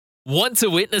Want to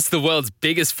witness the world's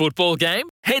biggest football game?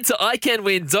 Head to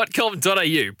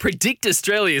iCanWin.com.au, predict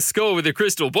Australia's score with a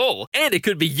crystal ball, and it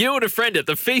could be you and a friend at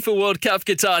the FIFA World Cup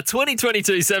Qatar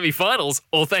 2022 semi-finals,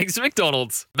 all thanks to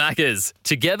McDonald's. Maccas,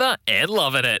 together and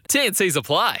loving it. TNCs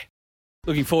apply.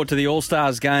 Looking forward to the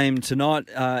All-Stars game tonight,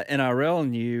 NRL,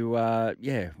 and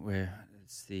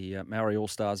it's the Maori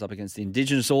All-Stars up against the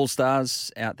Indigenous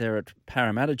All-Stars out there at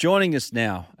Parramatta. Joining us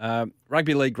now,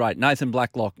 rugby league great Nathan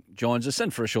Blacklock joins us,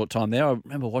 and for a short time there, I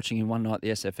remember watching him one night at the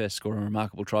SFS score a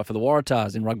remarkable try for the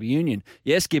Waratahs in rugby union.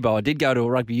 Yes, Gibbo, I did go to a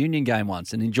rugby union game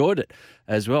once and enjoyed it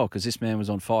as well because this man was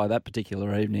on fire that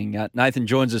particular evening. Nathan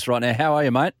joins us right now. How are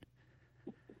you, mate?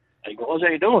 Hey guys, how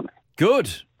you doing?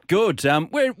 Good.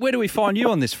 Where do we find you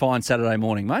on this fine Saturday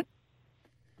morning, mate?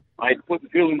 I put the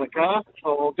fuel in my car,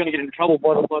 so I'm going to get in trouble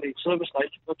by the bloody service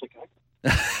station. That's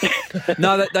okay.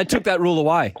 No, they took that rule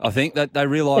away. I think that they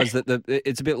realised that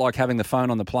it's a bit like having the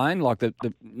phone on the plane, like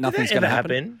nothing's going to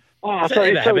happen. Oh, Does that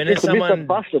ever happen? Is someone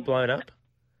blown up?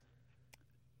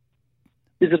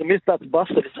 Is it a myth that's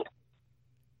busted? Is it?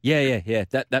 Yeah.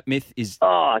 That myth is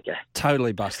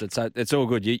totally busted. So it's all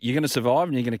good. You're going to survive,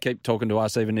 and you're going to keep talking to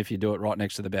us, even if you do it right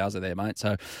next to the Bowser there, mate.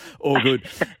 So all good.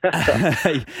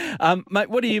 Hey,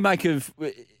 mate, what do you make of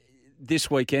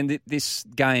this weekend, this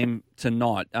game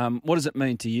tonight? What does it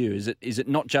mean to you? Is it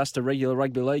not just a regular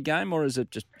rugby league game, or is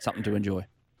it just something to enjoy?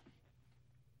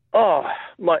 Oh,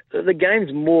 the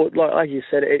game's more, like you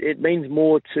said, it means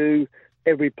more to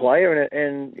every player,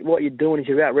 and what you're doing is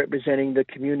you're out representing the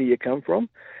community you come from.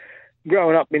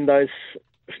 Growing up in those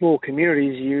small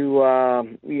communities, you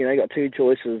got two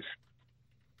choices.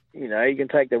 You can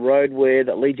take the road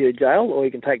that leads you to jail, or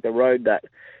you can take the road that,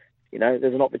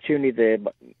 there's an opportunity there.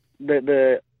 But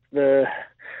the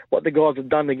what the guys have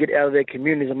done to get out of their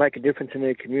communities and make a difference in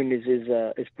their communities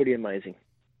is pretty amazing.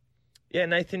 Yeah,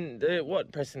 Nathan,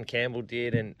 what Preston Campbell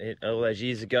did all those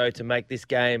years ago to make this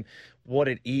game what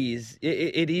it is,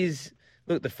 it is,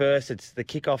 look, it's the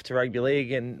kickoff to rugby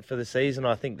league and for the season.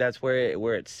 I think that's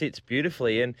where it sits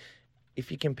beautifully. And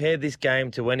if you compare this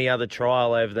game to any other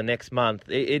trial over the next month,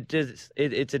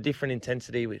 it's a different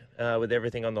intensity with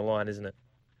everything on the line, isn't it?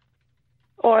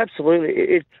 Oh,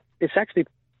 absolutely. It's actually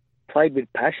played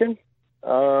with passion.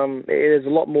 There's a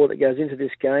lot more that goes into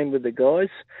this game with the guys.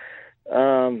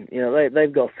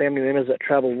 They've got family members that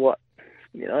travel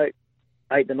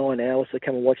 8 to 9 hours to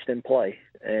come and watch them play.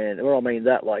 And when I mean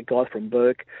that, like guys from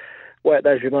Burke, at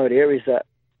those remote areas, that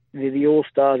the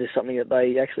All-Stars is something that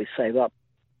they actually save up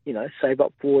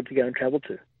for to go and travel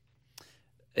to.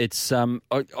 It's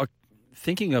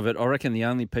thinking of it, I reckon the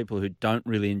only people who don't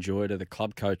really enjoy it are the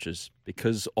club coaches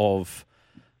because of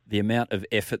the amount of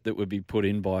effort that would be put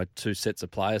in by two sets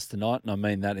of players tonight. And I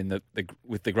mean that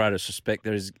with the greatest respect.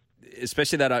 There is,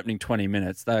 especially that opening 20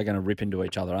 minutes, they are going to rip into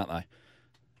each other, aren't they?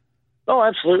 Oh,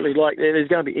 absolutely. Like, there's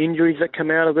going to be injuries that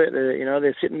come out of it.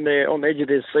 They're sitting there on the edge of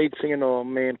their seat singing, "Oh,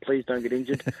 man, please don't get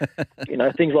injured."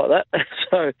 Things like that.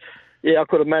 So, yeah, I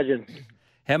could imagine.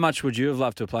 How much would you have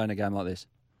loved to play in a game like this?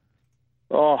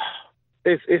 Oh,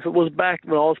 if it was back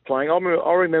when I was playing, I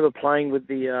remember playing with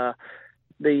the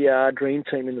Dream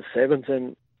Team in the sevens,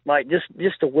 and, mate,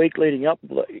 just a week leading up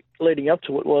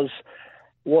to it was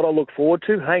what I look forward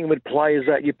to, hanging with players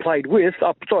that you played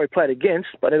against,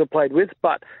 but never played with,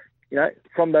 but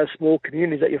from those small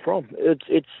communities that you're from.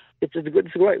 It's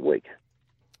a great week.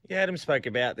 Yeah, Adam spoke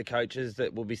about the coaches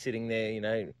that will be sitting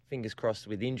there, fingers crossed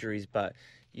with injuries, but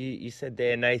you said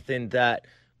there, Nathan, that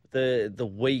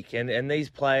the week and these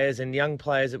players and young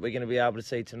players that we're going to be able to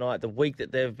see tonight, the week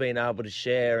that they've been able to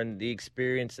share and the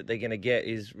experience that they're going to get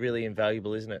is really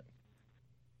invaluable, isn't it?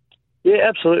 Yeah,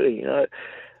 absolutely.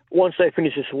 Once they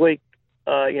finish this week,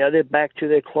 they're back to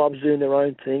their clubs doing their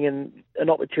own thing, and an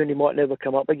opportunity might never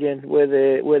come up again where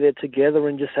they're together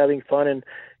and just having fun and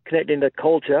connecting to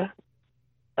culture.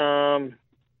 The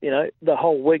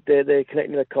whole week they're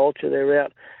connecting to culture. They're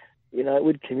out,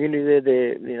 with community.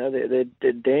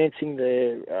 They're dancing.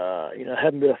 They're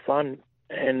having a bit of fun,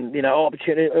 and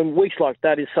opportunity. And weeks like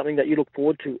that is something that you look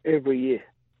forward to every year.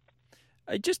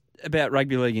 Just about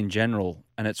rugby league in general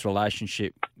and its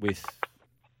relationship with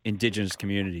Indigenous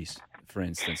communities, for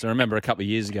instance. I remember a couple of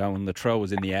years ago when Latrell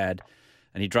was in the ad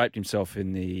and he draped himself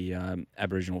in the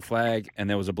Aboriginal flag and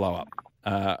there was a blow-up.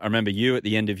 I remember you at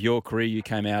the end of your career, you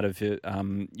came out of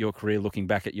your career looking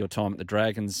back at your time at the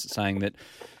Dragons saying that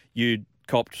you'd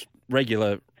copped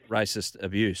regular racist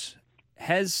abuse.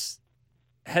 Has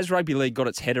rugby league got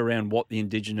its head around what the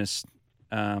Indigenous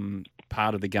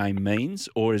part of the game means,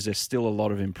 or is there still a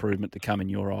lot of improvement to come in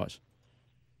your eyes?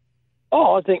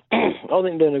 Oh, I think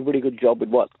they're doing a really good job with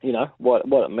what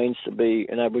it means to be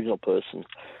an Aboriginal person.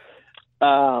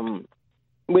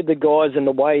 with the guys and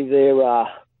the way they're,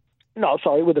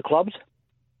 with the clubs,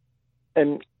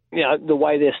 and the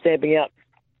way they're stamping out,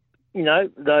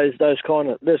 those kind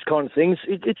of things.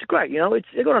 It's great. You've got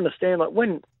to understand, like,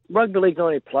 when rugby league's not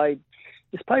only played,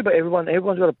 it's played by everyone.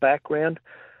 Everyone's got a background,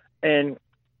 and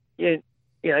you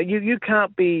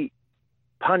can't be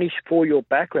punished for your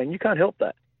background. You can't help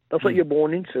that. That's what you're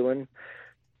born into, and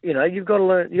you've got to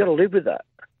learn. You got to live with that.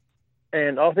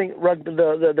 And I think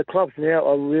the clubs now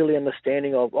are really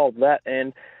understanding of that,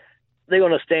 and they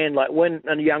understand, like, when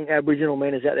a young Aboriginal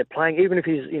man is out there playing, even if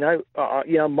he's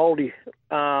Māori,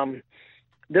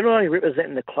 they're not only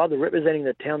representing the club, they're representing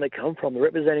the town they come from, they're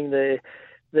representing their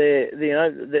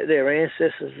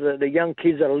ancestors, the young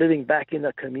kids that are living back in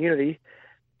the community,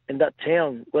 in that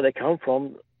town where they come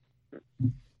from.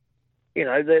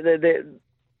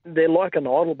 They're like an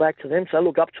idol back to them, so they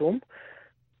look up to them,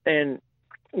 and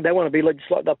they want to be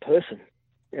just like that person.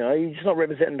 You're just not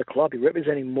representing the club. You're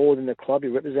representing more than the club.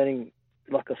 You're representing,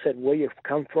 like I said, where you've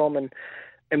come from and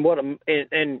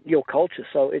your culture.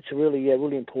 So it's really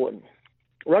really important.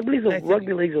 Rugby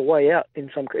league's a way out in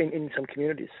some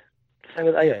communities. Same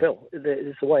with AFL.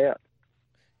 It's a way out.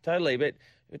 Totally, but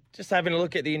just having a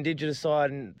look at the Indigenous side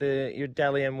and your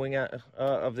Dally M winger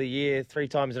of the year 3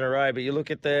 times in a row, but you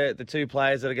look at the 2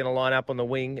 players that are going to line up on the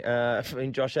wing,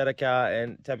 in Josh Adokar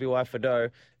and Tabuai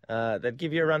Fado, that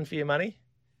give you a run for your money?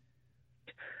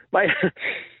 Mate,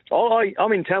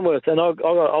 I'm in Tamworth, and I've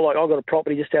got a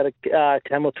property just out of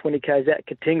Tamworth, 20 k's out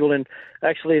Katingle, and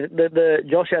actually the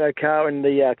Josh Adokar and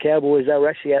the Cowboys, they were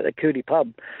actually at the Cootie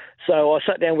pub. So I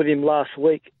sat down with him last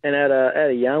week and had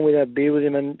a yarn with him, had a beer with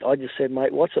him, and I just said,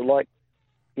 mate, what's it like,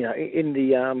 in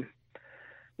the,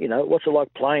 what's it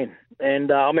like playing?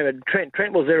 And I remember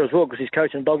Trent was there as well because he's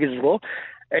coaching doggies as well,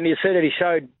 and he said that he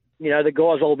showed, the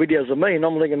guys old videos of me, and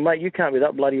I'm thinking, mate, you can't be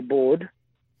that bloody bored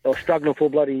or struggling for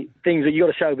bloody things that you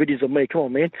got to show videos of me. Come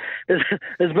on, man.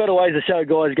 There's better ways to show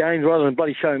guys games rather than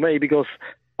bloody show me, because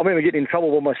I remember getting in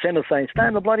trouble with my centre saying, stay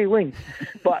in the bloody wing.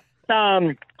 But,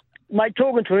 mate,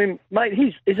 talking to him, mate,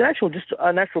 he's actually just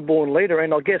a natural born leader,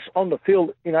 and I guess on the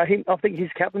field, I think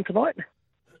he's captain tonight.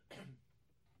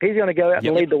 He's going to go out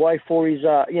and lead the way for his,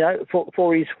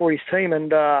 for his team,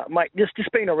 and mate, just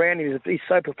being around him, he's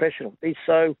so professional. He's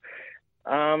so,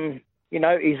 he's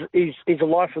the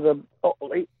life of the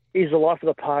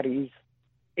party.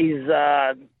 He's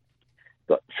got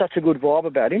such a good vibe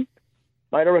about him,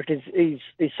 mate. I reckon he's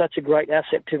such a great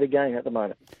asset to the game at the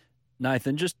moment.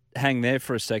 Nathan, just hang there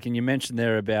for a second. You mentioned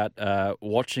there about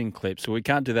watching clips. So we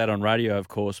can't do that on radio, of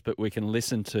course, but we can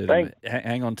listen to them.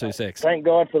 Hang on 2 secs. Thank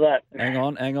God for that. Hang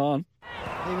on. Even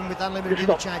with unlimited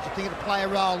interchange, you think it'll play a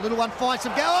role. Little one finds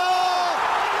some go. Oh!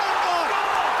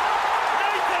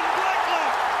 Nathan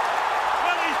Blacklock!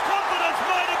 Well, his confidence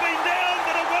might have been down,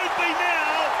 but it won't be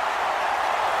now.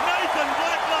 Nathan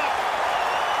Blacklock.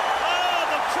 Oh,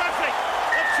 the traffic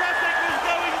was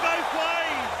going both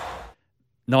ways.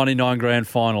 99 grand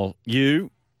final.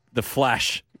 You, the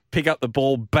Flash, pick up the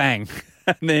ball, bang.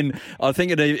 And then I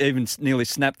think it even nearly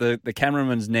snapped the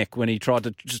cameraman's neck when he tried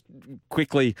to just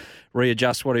quickly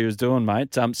readjust what he was doing,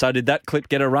 mate. So did that clip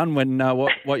get a run when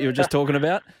what you were just talking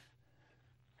about?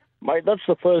 Mate, that's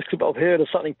the first clip I've heard of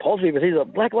something positive. He's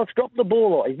like, Blacklock's dropped the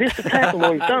ball, or he's missed the tackle,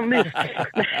 or he's done this.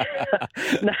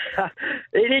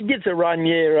 It gets a run,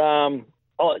 yeah.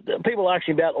 People ask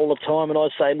me about it all the time, and I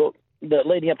say, look,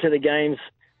 leading up to the games,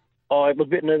 I was a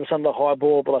bit nervous under the high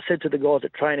ball, but I said to the guys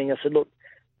at training, I said, look,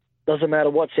 doesn't matter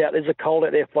what's out. There's a cold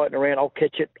out there floating around. I'll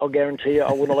catch it. I'll guarantee you.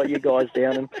 I wouldn't let you guys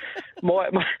down. And my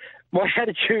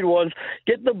attitude was,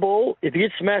 get the ball. If you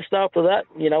get smashed after that,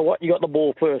 you know what? You got the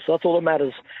ball first. So that's all that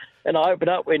matters. And I opened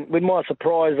up. With my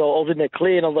surprise, I was in there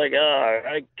clear, and I was like,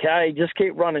 oh, okay, just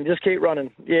keep running. Yeah,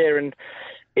 and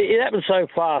it happened so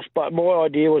fast. But my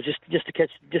idea was just to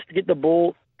get the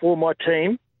ball for my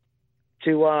team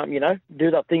to,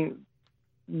 do that thing,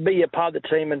 be a part of the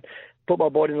team and put my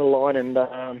body in the line, and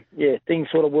things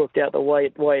sort of worked out the way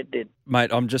it did. Mate,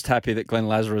 I'm just happy that Glenn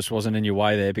Lazarus wasn't in your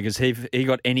way there, because he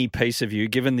got any piece of you,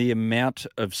 given the amount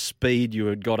of speed you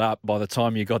had got up by the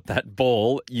time you got that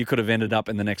ball, you could have ended up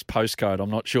in the next postcode. I'm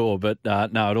not sure, but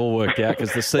no, it all worked out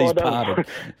because the seas parted.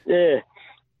 Yeah.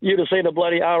 You'd have seen a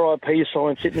bloody RIP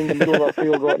sign sitting in the middle of the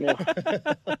field right now.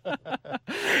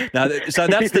 No, so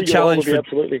that's the challenge for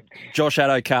absolutely. Josh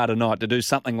Adokar tonight, to do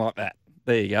something like that.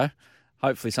 There you go.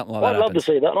 Hopefully something like that I'd love to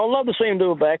see that. And I'd love to see him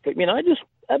do it back. But, just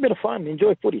have a bit of fun.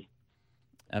 Enjoy footy.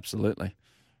 Absolutely.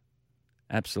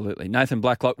 Nathan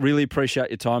Blacklock, really appreciate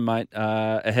your time, mate,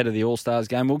 ahead of the All-Stars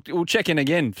game. We'll check in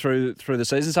again through the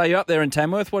season. So you're up there in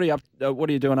Tamworth. What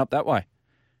are you doing up that way?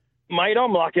 Mate,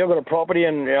 I'm lucky. I've got a property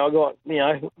and I've got,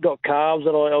 got calves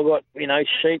that I've got,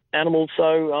 sheep, animals.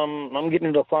 So I'm getting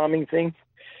into the farming thing,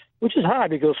 which is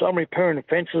hard because I'm repairing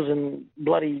fences and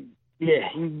bloody,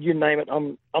 you name it.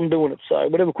 I'm doing it. So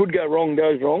whatever could go wrong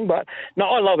goes wrong. But no,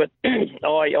 I love it.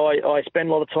 I spend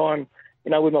a lot of time,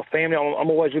 with my family. I'm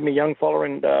always with my young fella,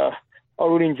 and I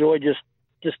really enjoy just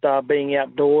being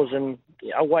outdoors and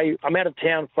away. I'm out of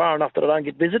town far enough that I don't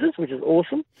get visitors, which is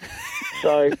awesome.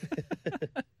 So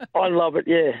I love it,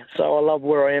 yeah. So I love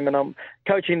where I am, and I'm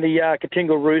coaching the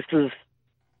Katingal Roosters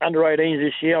under-18s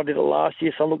this year. I did it last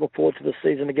year, so I'm looking forward to the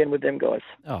season again with them guys.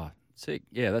 Oh, sick.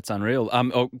 Yeah, that's unreal.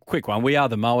 Quick one. We are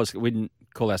the Mowers. We didn't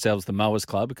call ourselves the Mowers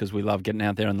Club because we love getting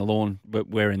out there on the lawn, but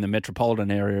we're in the metropolitan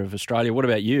area of Australia. What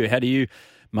about you? How do you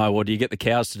mow, or do you get the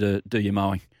cows to do your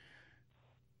mowing?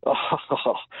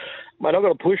 Oh, mate, I've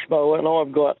got a push mower, and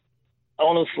I've got,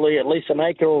 honestly, at least an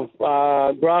acre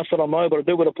of grass that I mow, but I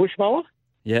do with a push mower.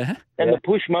 Yeah. And the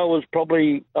push mower's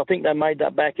probably, I think they made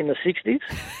that back in the 60s,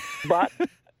 but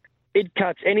it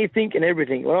cuts anything and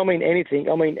everything. When I mean anything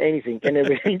and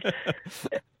everything.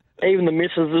 Even the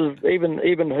missus,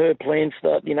 even her plants,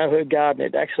 that her garden,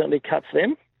 it accidentally cuts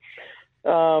them.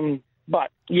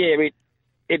 But yeah,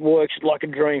 it works like a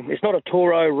dream. It's not a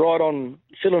Toro right on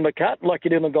cylinder cut like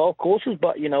you do on the golf courses,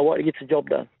 but you know what? It gets the job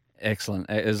done. Excellent.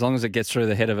 As long as it gets through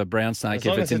the head of a brown snake,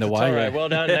 if it's in the way. Toro. Well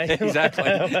done, Nathan. Exactly.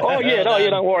 Oh, yeah. No,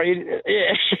 don't worry.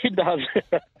 Yeah, it does.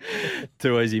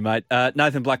 Too easy, mate.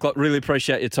 Nathan Blacklock, really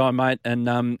appreciate your time, mate, and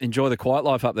enjoy the quiet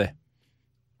life up there.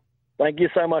 Thank you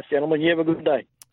so much, gentlemen. You have a good day.